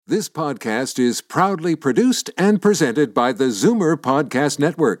This podcast is proudly produced and presented by the Zoomer Podcast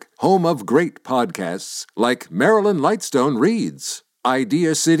Network, home of great podcasts like Marilyn Lightstone Reads,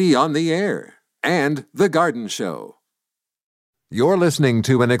 Idea City on the Air, and The Garden Show. You're listening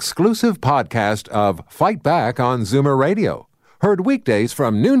to an exclusive podcast of Fight Back on Zoomer Radio, heard weekdays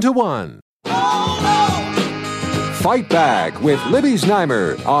from noon to 1. Fight Back with Libby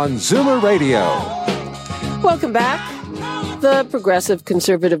Znaimer on Zoomer Radio. Welcome back. The progressive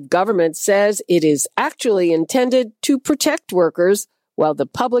conservative government says it is actually intended to protect workers, while the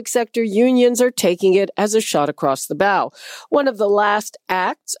public sector unions are taking it as a shot across the bow. One of the last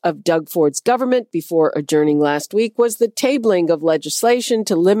acts of Doug Ford's government before adjourning last week was the tabling of legislation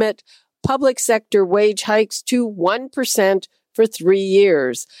to limit public sector wage hikes to 1% for 3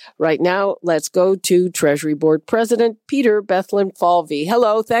 years. Right now, let's go to Treasury Board President Peter Bethlenfalvy.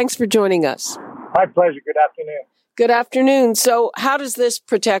 Hello, thanks for joining us. My pleasure. Good afternoon. Good afternoon. So how does this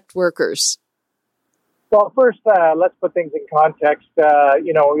protect workers? Well, first, let's put things in context.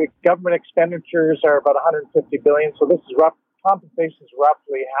 Government expenditures are about $150 billion, so this is compensation is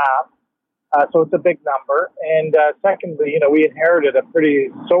roughly half. So it's a big number. And secondly, we inherited a pretty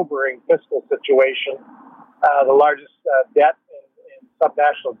sobering fiscal situation, the largest debt in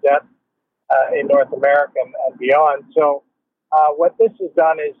subnational debt in North America and beyond. So what this has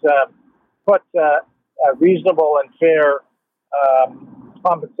done is put a reasonable and fair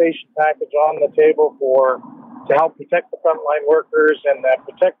compensation package on the table to help protect the frontline workers and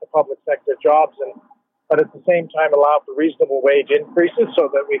protect the public sector jobs, but at the same time allow for reasonable wage increases so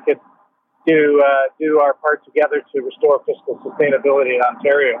that we could do our part together to restore fiscal sustainability in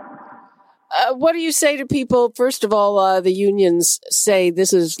Ontario. What do you say to people? First of all, the unions say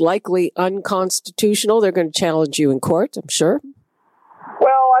this is likely unconstitutional. They're going to challenge you in court, I'm sure.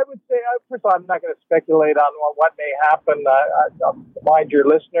 Well, I would say, first of all, I'm not going to speculate on what may happen. I'll remind your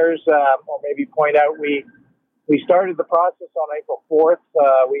listeners, or maybe point out, we started the process on April 4th.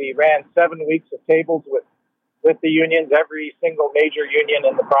 We ran 7 weeks of tables with the unions. Every single major union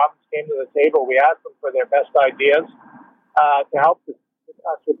in the province came to the table. We asked them for their best ideas to help us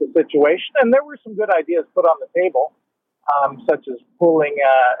with the situation. And there were some good ideas put on the table, such as pooling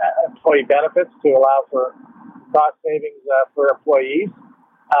employee benefits to allow for cost savings for employees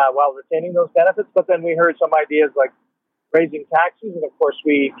while retaining those benefits. But then we heard some ideas like raising taxes, and of course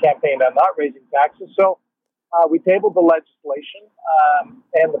we campaigned on not raising taxes. So we tabled the legislation,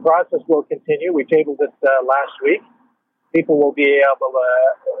 and the process will continue. We tabled it last week. People will be able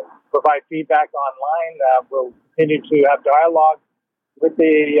to provide feedback online. We'll continue to have dialogue with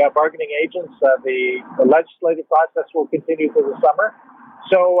the bargaining agents. The legislative process will continue through the summer.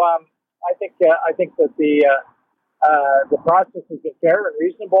 So I think that the process has been fair and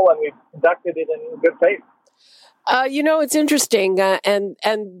reasonable, and we've conducted it in good faith. It's interesting,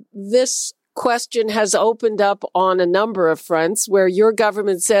 and this question has opened up on a number of fronts where your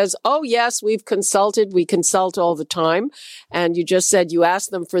government says, oh, yes, we consult all the time. And you just said you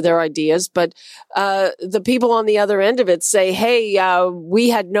asked them for their ideas. But the people on the other end of it say, hey, we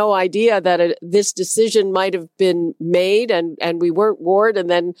had no idea that this decision might have been made and we weren't warned. And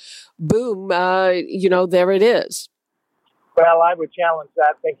then, boom, there it is. Well, I would challenge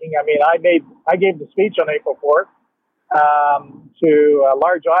that thinking. I gave the speech on April 4th to a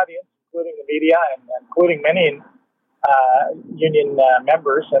large audience, including the media and including many union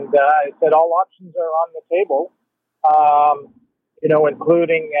members. And I said all options are on the table,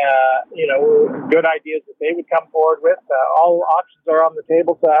 including, good ideas that they would come forward with. All options are on the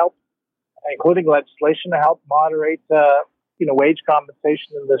table to help, including legislation to help moderate, wage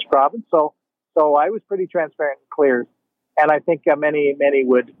compensation in this province. So I was pretty transparent and clear. And I think many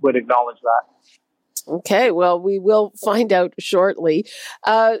would acknowledge that. Okay, well, we will find out shortly.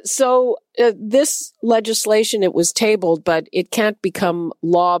 So this legislation, it was tabled, but it can't become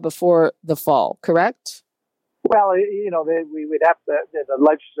law before the fall, correct? Well, we would have to, the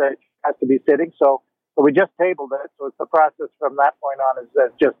legislature has to be sitting, so we just tabled it. So it's the process from that point on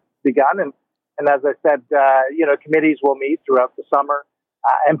has just begun. And as I said, committees will meet throughout the summer.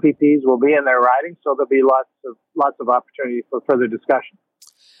 MPPs will be in their riding, so there'll be lots of opportunity for further discussion.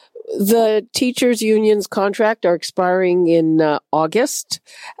 The teachers' unions contract are expiring in August.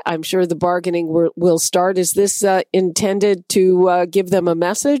 I'm sure the bargaining will start. Is this intended to give them a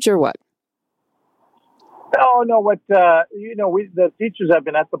message or what? No. The teachers have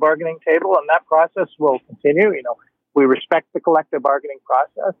been at the bargaining table, and that process will continue. We respect the collective bargaining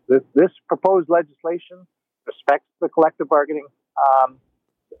process. This proposed legislation respects the collective bargaining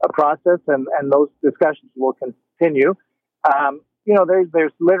process, and those discussions will continue.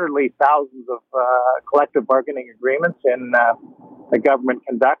 There's literally thousands of collective bargaining agreements in government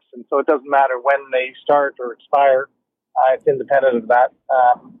conducts. And so it doesn't matter when they start or expire. It's independent of that.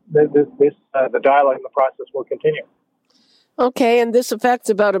 The dialogue and the process will continue. Okay, and this affects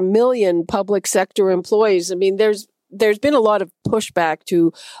about 1 million public sector employees. I mean, there's been a lot of pushback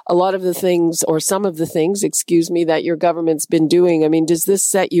to a lot of the things, or some of the things, that your government's been doing. I mean, does this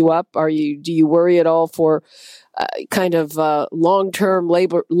set you up? Do you worry at all for long-term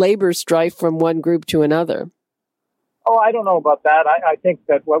labor strife from one group to another? Oh, I don't know about that. I think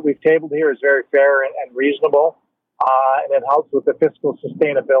that what we've tabled here is very fair and reasonable, and it helps with the fiscal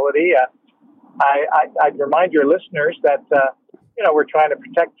sustainability. I'd remind your listeners that, we're trying to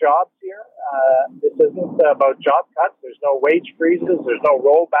protect jobs here. This isn't about job cuts. There's no wage freezes. There's no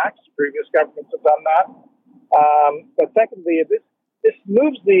rollbacks. Previous governments have done that. But secondly, this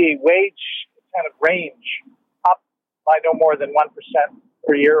moves the wage kind of range up by no more than 1%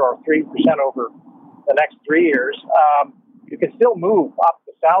 per year or 3% over the next 3 years. You can still move up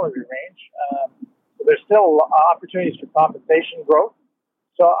the salary range. So there's still opportunities for compensation growth.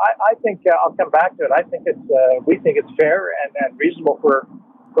 So I think I'll come back to it. I think we think it's fair and reasonable for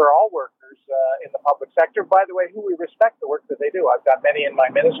all workers in the public sector. By the way, who we respect the work that they do. I've got many in my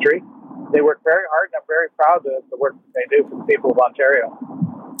ministry. They work very hard, and I'm very proud of the work that they do for the people of Ontario.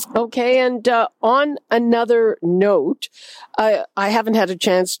 Okay, and on another note, I haven't had a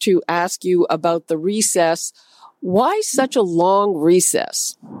chance to ask you about the recess. Why such a long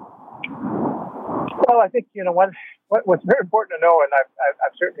recess? Well, I think, what's very important to know, and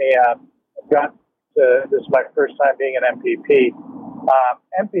I've certainly got this is my first time being an MPP.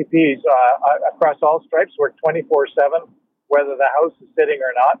 MPPs across all stripes work 24/7, whether the House is sitting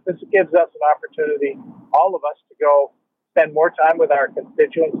or not. This gives us an opportunity, all of us, to go spend more time with our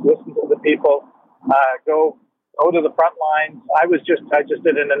constituents, listen to the people, go to the front lines. I just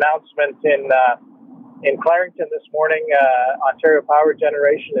did an announcement in Clarington this morning. Ontario Power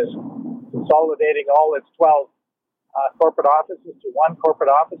Generation is consolidating all its 12 corporate offices to one corporate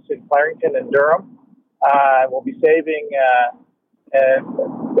office in Clarington and Durham. We'll be saving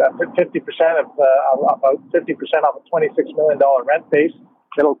 50% of about 50% of a $26 million rent base.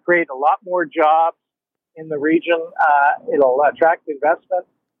 It'll create a lot more jobs in the region. It'll attract investment.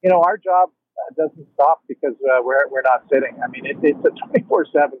 Our job doesn't stop because we're not sitting. I mean, it's a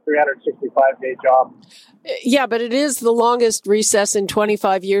 24/7, 365-day job. Yeah, but it is the longest recess in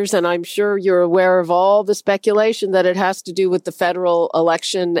 25 years, and I'm sure you're aware of all the speculation that it has to do with the federal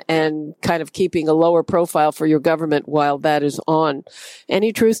election and kind of keeping a lower profile for your government while that is on.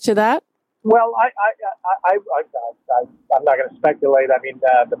 Any truth to that? Well, I'm not going to speculate. I mean,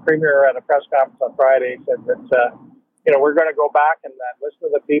 the Premier at a press conference on Friday said that we're going to go back and listen to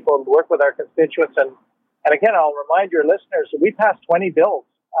the people and work with our constituents. And again, I'll remind your listeners that we passed 20 bills,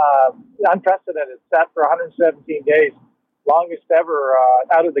 unprecedented, sat for 117 days, longest ever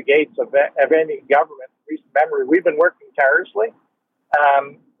out of the gates of any government in recent memory. We've been working tirelessly.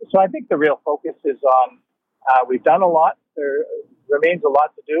 So I think the real focus is on we've done a lot. There remains a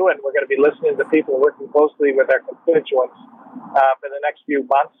lot to do, and we're going to be listening to people, working closely with our constituents for the next few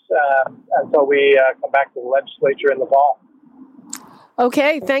months until we come back to the legislature in the fall.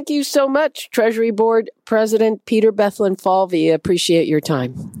 Okay, thank you so much, Treasury Board President Peter Bethlenfalvy. Appreciate your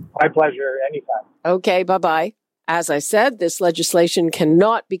time. My pleasure, anytime. Okay, bye-bye. As I said, this legislation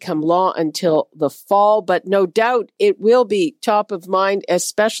cannot become law until the fall, but no doubt it will be top of mind,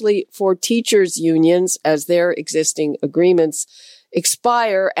 especially for teachers' unions, as their existing agreements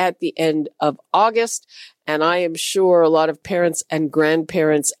expire at the end of August. And I am sure a lot of parents and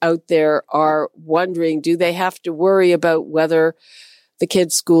grandparents out there are wondering, do they have to worry about whether the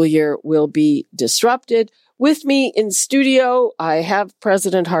kids' school year will be disrupted? With me in studio, I have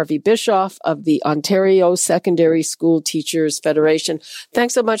President Harvey Bischof of the Ontario Secondary School Teachers Federation.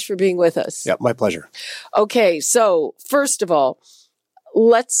 Thanks so much for being with us. Yeah, my pleasure. Okay, so first of all,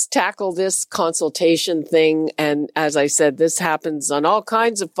 let's tackle this consultation thing. And as I said, this happens on all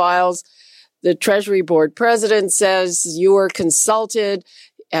kinds of files. The Treasury Board President says you were consulted.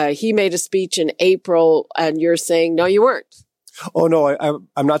 He made a speech in April, and you're saying, no, you weren't. Oh, no,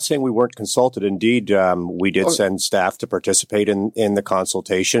 I'm not saying we weren't consulted. Indeed, we did send staff to participate in the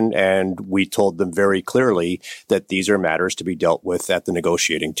consultation, and we told them very clearly that these are matters to be dealt with at the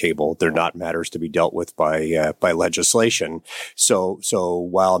negotiating table. They're not matters to be dealt with by legislation. So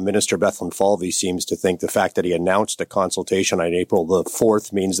while Minister Bethlenfalvy seems to think the fact that he announced a consultation on April the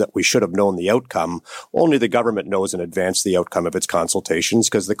 4th means that we should have known the outcome, only the government knows in advance the outcome of its consultations,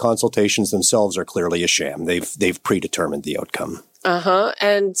 because the consultations themselves are clearly a sham. They've predetermined the outcome.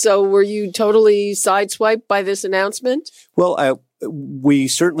 And so were you totally sideswiped by this announcement? Well, we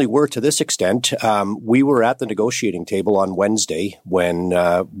certainly were to this extent. We were at the negotiating table on Wednesday when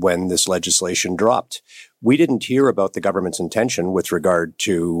this legislation dropped. We didn't hear about the government's intention with regard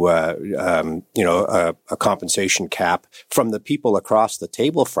to, a compensation cap from the people across the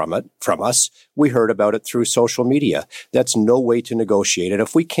table from us. We heard about it through social media. That's no way to negotiate it.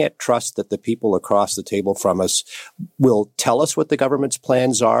 If we can't trust that the people across the table from us will tell us what the government's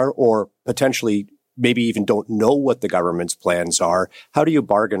plans are, or potentially maybe even don't know what the government's plans are, how do you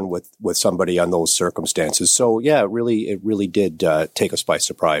bargain with somebody on those circumstances? So, yeah, it really did take us by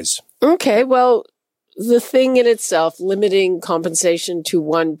surprise. Okay, well, the thing in itself, limiting compensation to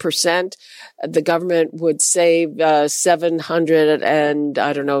 1%, the government would save $700 and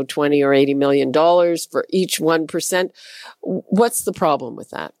 $20 or $80 million for each 1%. What's the problem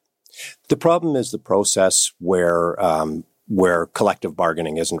with that? The problem is the process where collective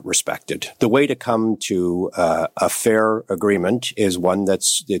bargaining isn't respected. The way to come to a fair agreement is one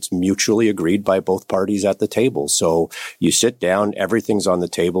it's mutually agreed by both parties at the table. So you sit down, everything's on the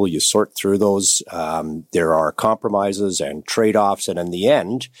table, you sort through those. There are compromises and trade-offs, and in the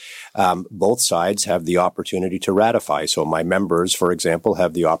end, both sides have the opportunity to ratify. So my members, for example,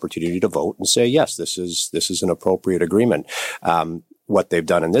 have the opportunity to vote and say, yes, this is an appropriate agreement. What they've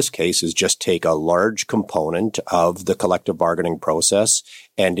done in this case is just take a large component of the collective bargaining process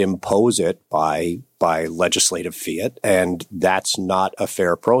and impose it by legislative fiat. And that's not a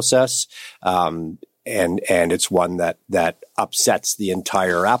fair process. And it's one that upsets the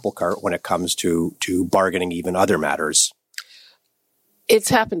entire apple cart when it comes to bargaining even other matters. It's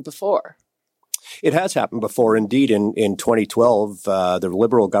happened before. It has happened before. Indeed, in 2012, the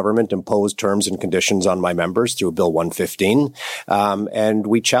Liberal government imposed terms and conditions on my members through Bill 115, and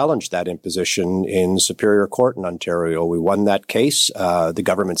we challenged that imposition in Superior Court in Ontario. We won that case. The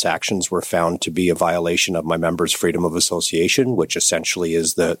government's actions were found to be a violation of my members' freedom of association, which essentially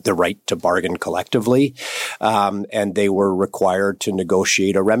is the right to bargain collectively, and they were required to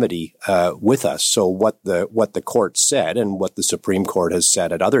negotiate a remedy with us. So what the court said, and what the Supreme Court has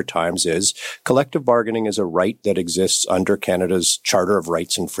said at other times, is collective bargaining is a right that exists under Canada's Charter of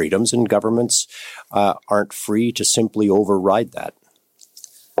Rights and Freedoms, and governments aren't free to simply override that.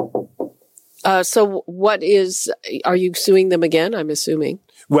 So are you suing them again, I'm assuming?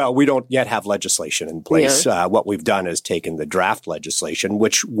 Well, we don't yet have legislation in place. Yeah. What we've done is taken the draft legislation,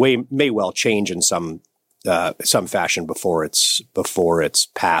 which may well change in some fashion before it's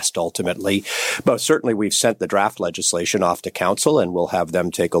passed ultimately. But certainly we've sent the draft legislation off to council, and we'll have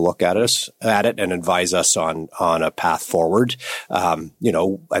them take a look at it and advise us on a path forward.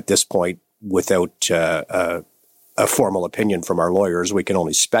 At this point, without a formal opinion from our lawyers, we can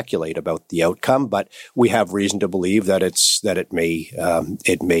only speculate about the outcome, but we have reason to believe that it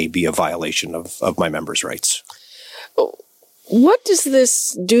may be a violation of my members' rights. What does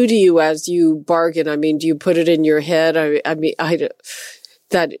this do to you as you bargain? I mean, do you put it in your head?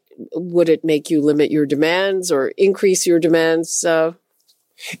 That would it make you limit your demands or increase your demands?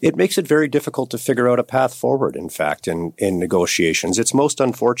 It makes it very difficult to figure out a path forward, in fact, in negotiations. It's most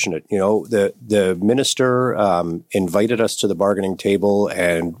unfortunate. The minister invited us to the bargaining table,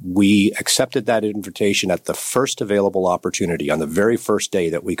 and we accepted that invitation at the first available opportunity. On the very first day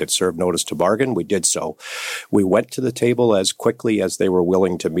that we could serve notice to bargain, we did so. We went to the table as quickly as they were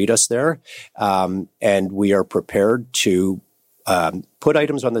willing to meet us there, and we are prepared to put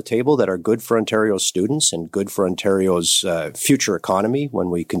items on the table that are good for Ontario's students and good for Ontario's future economy when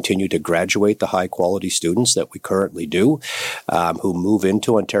we continue to graduate the high-quality students that we currently do, who move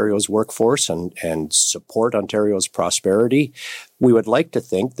into Ontario's workforce and support Ontario's prosperity. We would like to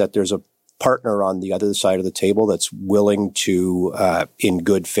think that there's a partner on the other side of the table that's willing to, in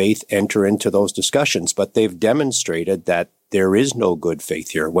good faith, enter into those discussions. But they've demonstrated that there is no good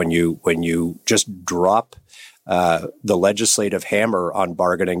faith here. When you just drop the legislative hammer on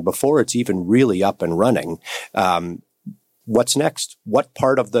bargaining before it's even really up and running, what's next? What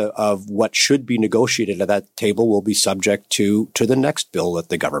part of what should be negotiated at that table will be subject to the next bill that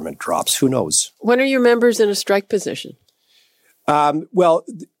the government drops? Who knows? When are your members in a strike position?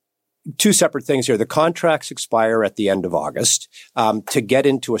 Two separate things here. The contracts expire at the end of August. To get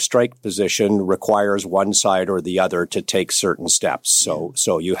into a strike position requires one side or the other to take certain steps.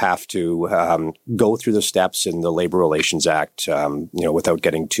 So you have to go through the steps in the Labor Relations Act, without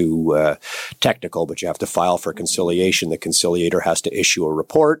getting too technical, but you have to file for conciliation. The conciliator has to issue a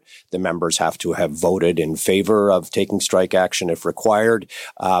report. The members have to have voted in favor of taking strike action if required.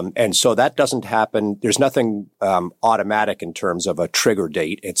 And so that doesn't happen. There's nothing automatic in terms of a trigger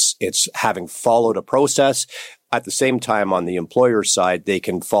date. It's It's having followed a process. At the same time, on the employer's side, they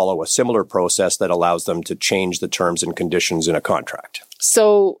can follow a similar process that allows them to change the terms and conditions in a contract.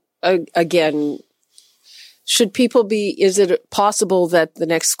 So, again, is it possible that the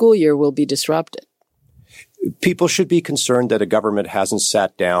next school year will be disrupted? People should be concerned that a government hasn't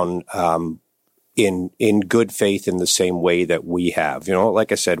sat down in good faith in the same way that we have.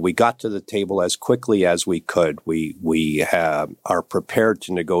 Like I said, we got to the table as quickly as we could. We are prepared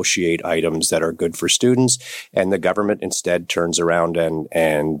to negotiate items that are good for students, and the government instead turns around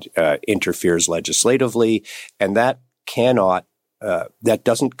and interferes legislatively, and that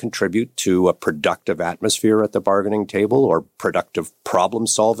doesn't contribute to a productive atmosphere at the bargaining table or productive problem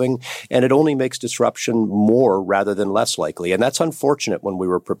solving. And it only makes disruption more rather than less likely. And that's unfortunate when we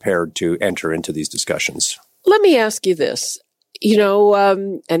were prepared to enter into these discussions. Let me ask you this.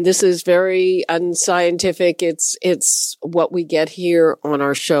 And this is very unscientific. It's what we get here on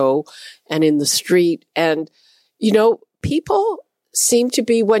our show and in the street. And, people seem to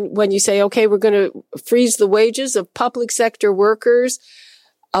be, when you say, okay, we're going to freeze the wages of public sector workers,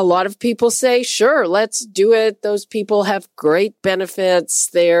 a lot of people say, sure, let's do it. Those people have great benefits.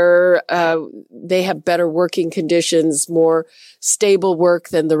 They have better working conditions, more stable work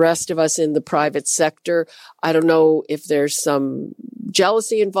than the rest of us in the private sector. I don't know if there's some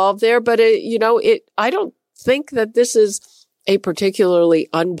jealousy involved there, but I don't think that this is a particularly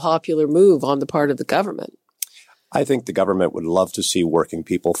unpopular move on the part of the government. I think the government would love to see working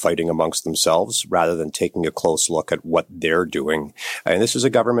people fighting amongst themselves rather than taking a close look at what they're doing. And this is a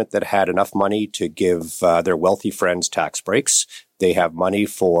government that had enough money to give their wealthy friends tax breaks. They have money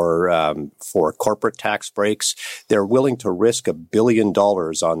for corporate tax breaks. They're willing to risk $1 billion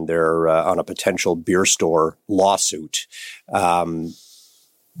on a potential beer store lawsuit.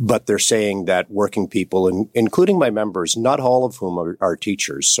 But they're saying that working people, including my members, not all of whom are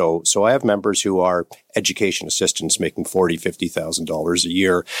teachers. So I have members who are education assistants making $40,000, $50,000 a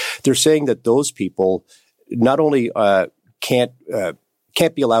year. They're saying that those people not only can't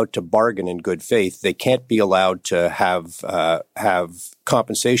be allowed to bargain in good faith, they can't be allowed to have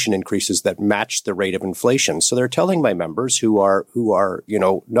compensation increases that match the rate of inflation. So they're telling my members who are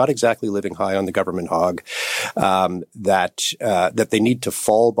not exactly living high on the government hog that they need to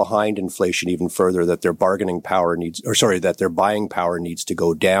fall behind inflation even further, that their buying power needs to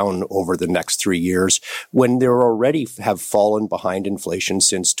go down over the next 3 years when they already have fallen behind inflation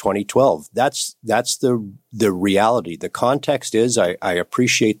since 2012. That's the reality. The context is I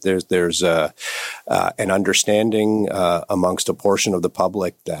appreciate there's an understanding amongst a portion of the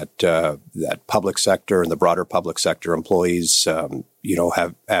public that public sector and the broader public sector employees have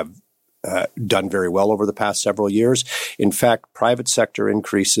done very well over the past several years. In fact, private sector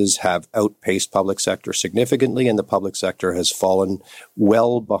increases have outpaced public sector significantly, and the public sector has fallen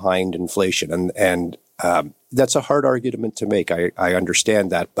well behind inflation. And that's a hard argument to make. I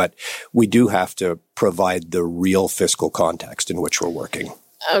understand that, but we do have to provide the real fiscal context in which we're working.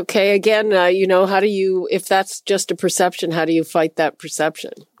 Okay. Again, how do you, if that's just a perception, how do you fight that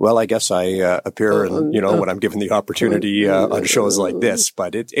perception? Well, I guess I appear when I'm given the opportunity on shows like this,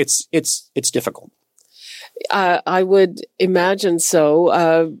 but it's difficult. I would imagine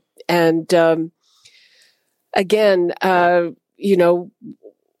so. Again, how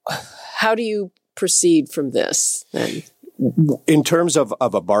do you proceed from this then? In terms of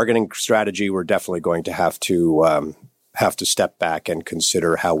a bargaining strategy, we're definitely going to have to step back and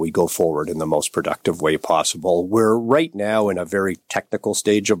consider how we go forward in the most productive way possible. We're right now in a very technical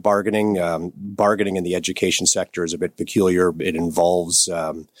stage of bargaining. Bargaining in the education sector is a bit peculiar. It involves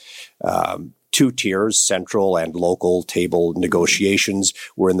two tiers, central and local table negotiations.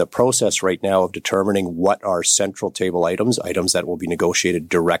 We're in the process right now of determining what are central table items that will be negotiated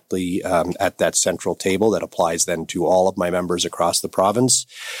directly at that central table that applies then to all of my members across the province.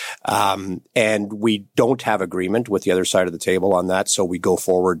 And we don't have agreement with the other side of the table on that, so we go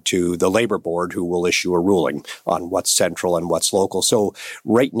forward to the Labor Board, who will issue a ruling on what's central and what's local. So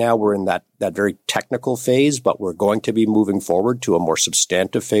right now we're in that very technical phase, but we're going to be moving forward to a more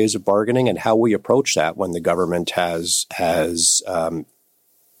substantive phase of bargaining, and how we approach that when the government has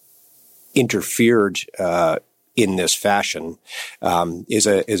interfered in this fashion is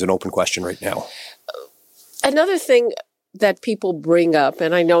an open question right now. Another thing that people bring up,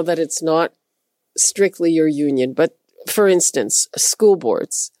 and I know that it's not strictly your union, but for instance, school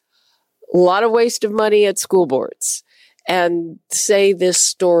boards, a lot of waste of money at school boards. And say this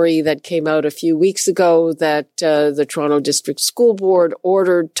story that came out a few weeks ago that the Toronto District School Board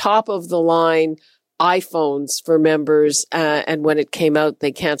ordered top-of-the-line iPhones for members. And when it came out,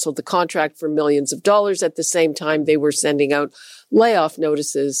 they canceled the contract for millions of dollars. At the same time, they were sending out layoff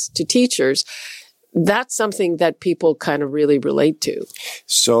notices to teachers. That's something that people kind of really relate to.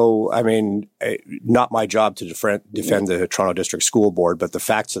 So, I mean, not my job to defend the Toronto District School Board, but the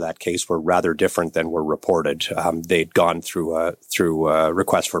facts of that case were rather different than were reported. They'd gone through a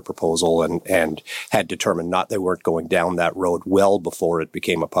request for proposal and had determined they weren't going down that road well before it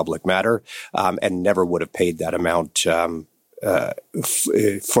became a public matter, and never would have paid that amount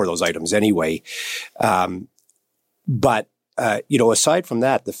for those items anyway. But aside from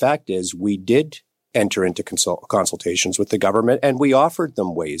that, the fact is we did enter into consultations with the government, and we offered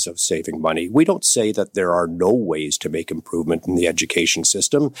them ways of saving money. We don't say that there are no ways to make improvement in the education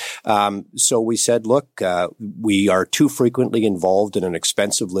system. So we said, look, we are too frequently involved in an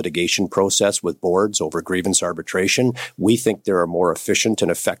expensive litigation process with boards over grievance arbitration. We think there are more efficient and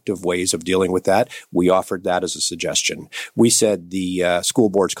effective ways of dealing with that. We offered that as a suggestion. We said the school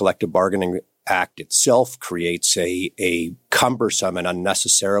board's collective bargaining Act itself creates a cumbersome and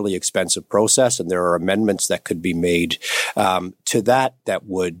unnecessarily expensive process, and there are amendments that could be made to that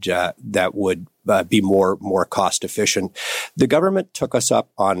would be more cost efficient. The government took us up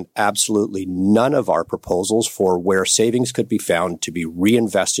on absolutely none of our proposals for where savings could be found to be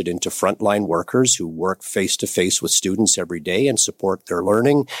reinvested into frontline workers who work face to face with students every day and support their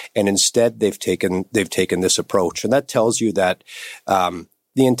learning. And instead, they've taken this approach, and that tells you that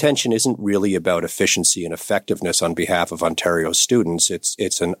the intention isn't really about efficiency and effectiveness on behalf of Ontario's students.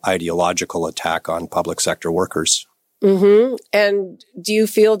 It's an ideological attack on public sector workers. Mm-hmm. And do you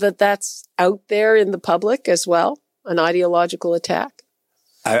feel that that's out there in the public as well, an ideological attack?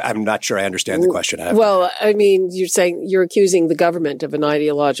 I'm not sure I understand the question. Well, I mean, you're accusing the government of an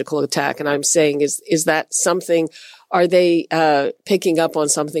ideological attack, and I'm saying, is that something? Are they picking up on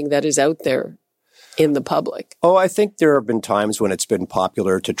something that is out there in the public? Oh, I think there have been times when it's been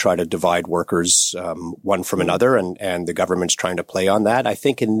popular to try to divide workers one from another, and the government's trying to play on that. I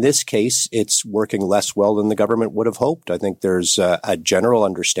think in this case, it's working less well than the government would have hoped. I think there's a general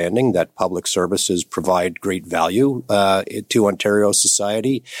understanding that public services provide great value to Ontario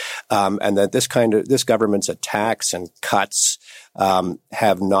society, and that this government's attacks and cuts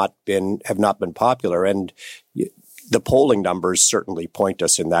have not been popular. And the polling numbers certainly point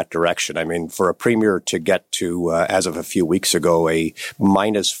us in that direction. I mean, for a premier to get to, as of a few weeks ago, a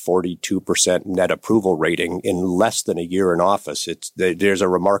minus 42% net approval rating in less than a year in office, there's a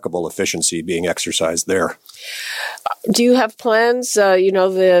remarkable efficiency being exercised there. Do you have plans?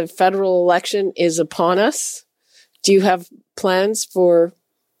 The federal election is upon us. Do you have plans for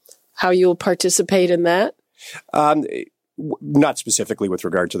how you'll participate in that? Not specifically with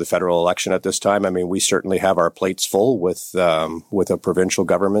regard to the federal election at this time. I mean, we certainly have our plates full with a provincial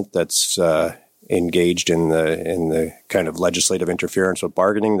government that's engaged in the kind of legislative interference with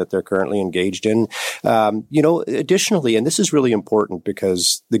bargaining that they're currently engaged in. Additionally, and this is really important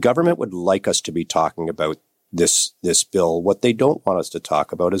because the government would like us to be talking about this bill. What they don't want us to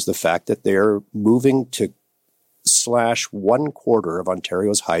talk about is the fact that they're moving to slash 1/4 of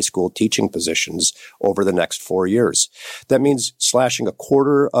Ontario's high school teaching positions over the next 4 years. That means slashing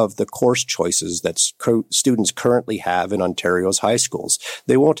 1/4 of the course choices that students currently have in Ontario's high schools.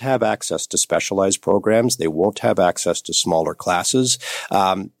 They won't have access to specialized programs. They won't have access to smaller classes.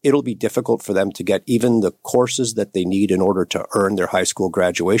 It'll be difficult for them to get even the courses that they need in order to earn their high school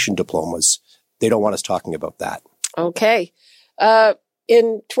graduation diplomas. They don't want us talking about that. Okay.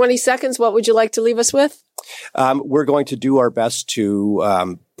 In 20 seconds, what would you like to leave us with? We're going to do our best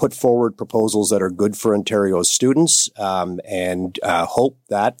to put forward proposals that are good for Ontario's students and hope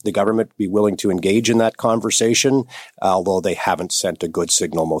that the government be willing to engage in that conversation, although they haven't sent a good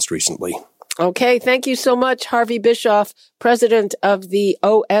signal most recently. Okay. Thank you so much, Harvey Bischof, president of the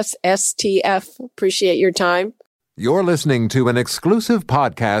OSSTF. Appreciate your time. You're listening to an exclusive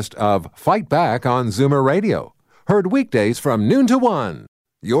podcast of Fight Back on Zoomer Radio. Heard weekdays from noon to 1.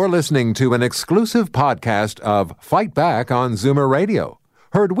 You're listening to an exclusive podcast of Fight Back on Zoomer Radio.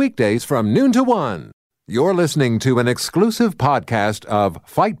 Heard weekdays from noon to 1. You're listening to an exclusive podcast of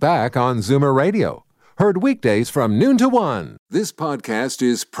Fight Back on Zoomer Radio. Heard weekdays from noon to 1. This podcast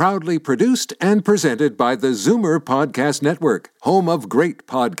is proudly produced and presented by the Zoomer Podcast Network, home of great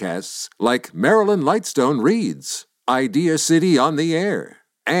podcasts like Marilyn Lightstone Reads, Idea City on the Air,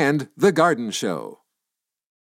 and The Garden Show.